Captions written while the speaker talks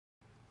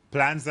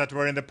Plans that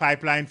were in the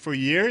pipeline for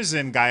years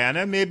in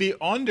Guyana may be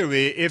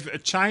underway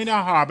if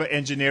China Harbor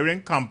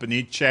engineering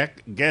company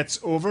CHEC gets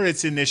over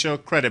its initial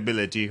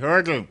credibility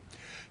hurdle.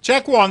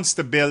 CHEC wants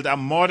to build a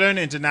modern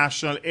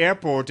international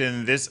airport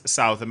in this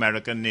South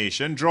American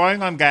nation,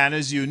 drawing on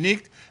Guyana's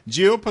unique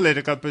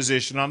geopolitical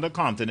position on the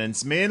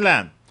continent's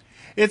mainland.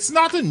 It's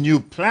not a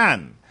new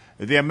plan.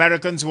 The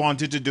Americans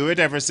wanted to do it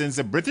ever since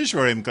the British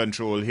were in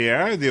control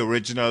here. The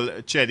original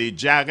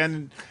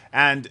CHEC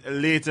and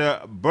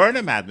later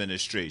Burnham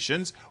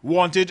administrations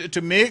wanted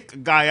to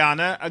make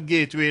Guyana a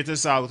gateway to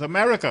South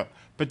America,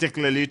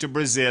 particularly to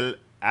Brazil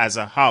as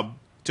a hub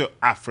to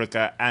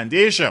Africa and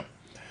Asia.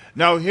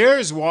 Now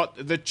here's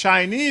what the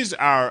Chinese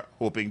are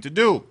hoping to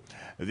do.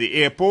 The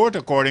airport,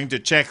 according to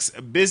CHEC's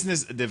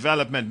business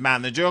development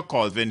manager,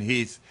 Colvin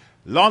Heath,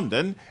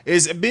 London,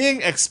 is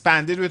being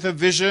expanded with a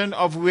vision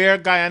of where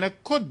Guyana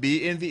could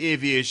be in the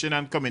aviation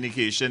and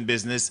communication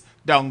business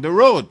down the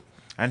road,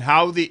 and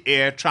how the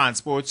air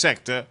transport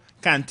sector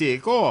can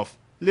take off,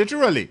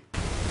 literally.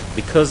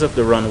 Because of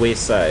the runway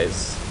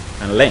size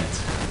and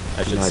length,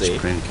 I should say,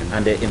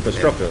 and the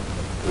infrastructure,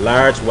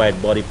 large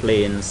wide-body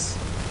planes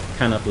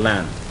cannot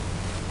land.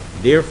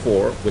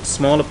 Therefore, with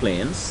smaller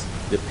planes,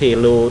 the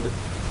payload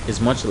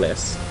is much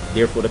less,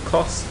 therefore the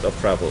cost of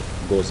travel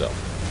goes up.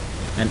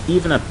 And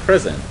even at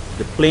present,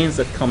 the planes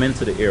that come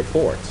into the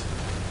airport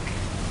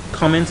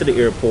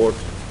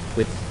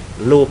with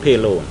low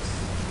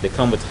payloads. They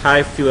come with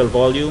high fuel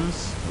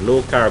volumes,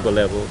 low cargo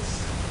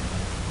levels.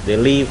 They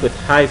leave with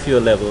high fuel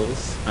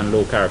levels and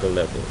low cargo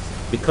levels.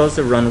 Because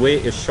the runway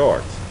is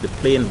short, the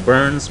plane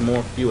burns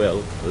more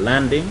fuel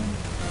landing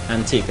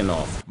and taking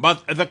off.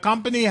 But the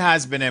company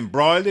has been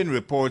embroiled in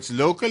reports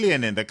locally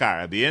and in the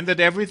Caribbean that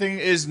everything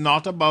is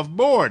not above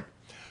board.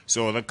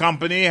 So the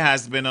company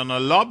has been on a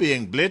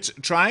lobbying blitz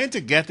trying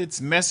to get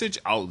its message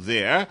out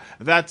there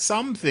that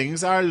some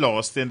things are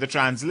lost in the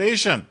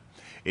translation.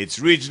 Its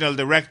regional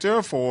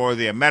director for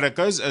the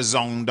Americas,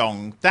 Zong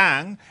Dong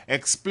Tang,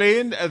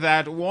 explained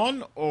that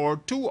one or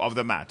two of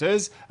the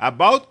matters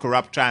about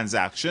corrupt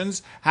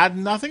transactions had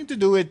nothing to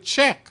do with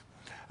CHEC,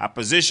 a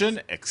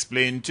position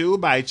explained to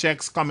by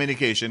CHEC's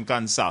communication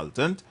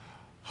consultant,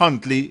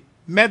 Huntley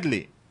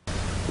Medley.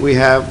 We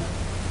have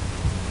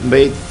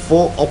made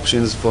 4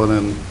 options for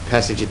the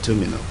passage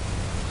terminal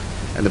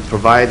and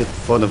provided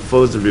for the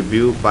first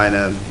review by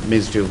the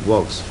Ministry of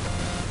Works.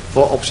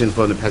 4 options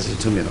for the passage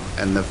terminal,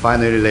 and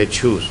finally they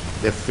choose.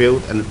 They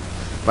failed, and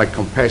by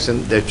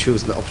comparison they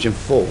choose the option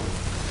 4.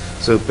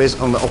 So based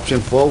on the option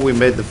 4, we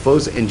made the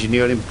first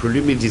engineering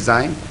preliminary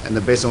design,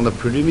 and based on the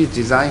preliminary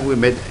design we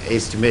made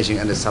estimation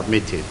and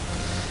submitted.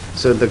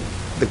 So the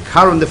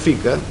current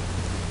figure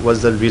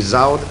was the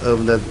result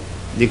of the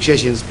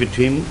negotiations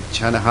between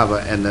China Harbor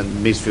and the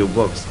Ministry of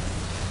Works.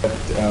 But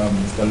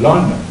Mr.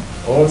 London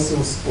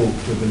also spoke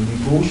to the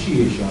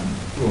negotiation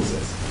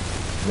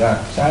process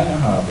that China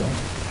Harbor,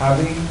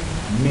 having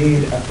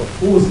made a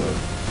proposal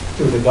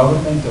to the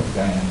government of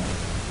Guyana,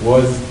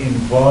 was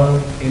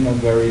involved in a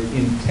very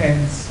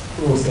intense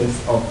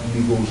process of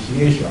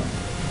negotiation.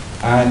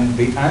 And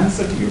the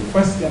answer to your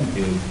question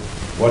is,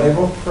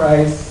 whatever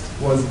price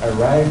was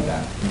arrived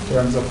at in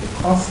terms of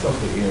the cost of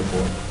the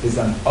airport is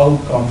an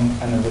outcome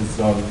and a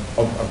result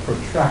of a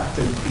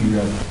protracted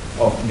period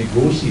of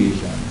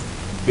negotiations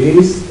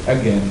based,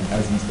 again,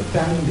 as Mr.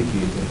 Tang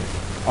indicated,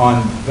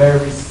 on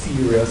very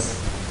serious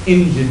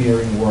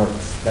engineering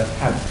works that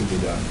had to be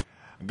done.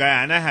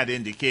 Guyana had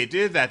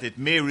indicated that it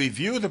may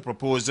review the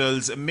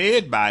proposals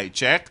made by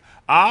CHEC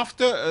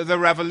after the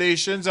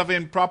revelations of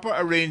improper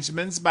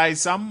arrangements by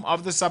some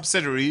of the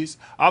subsidiaries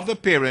of the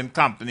parent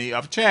company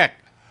of CHEC.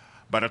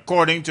 But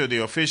according to the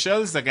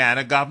officials, the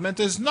Guyana government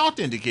has not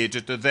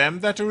indicated to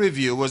them that a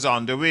review was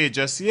underway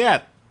just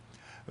yet.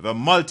 The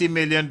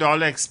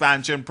multi-million-dollar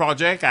expansion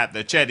project at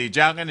the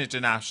CHEC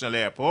International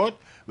Airport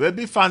will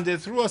be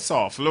funded through a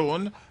soft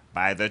loan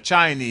by the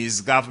Chinese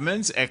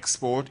government's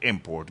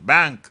Export-Import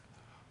Bank.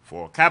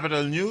 For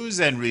Capital News,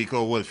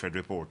 Enrico Wilfred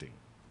reporting.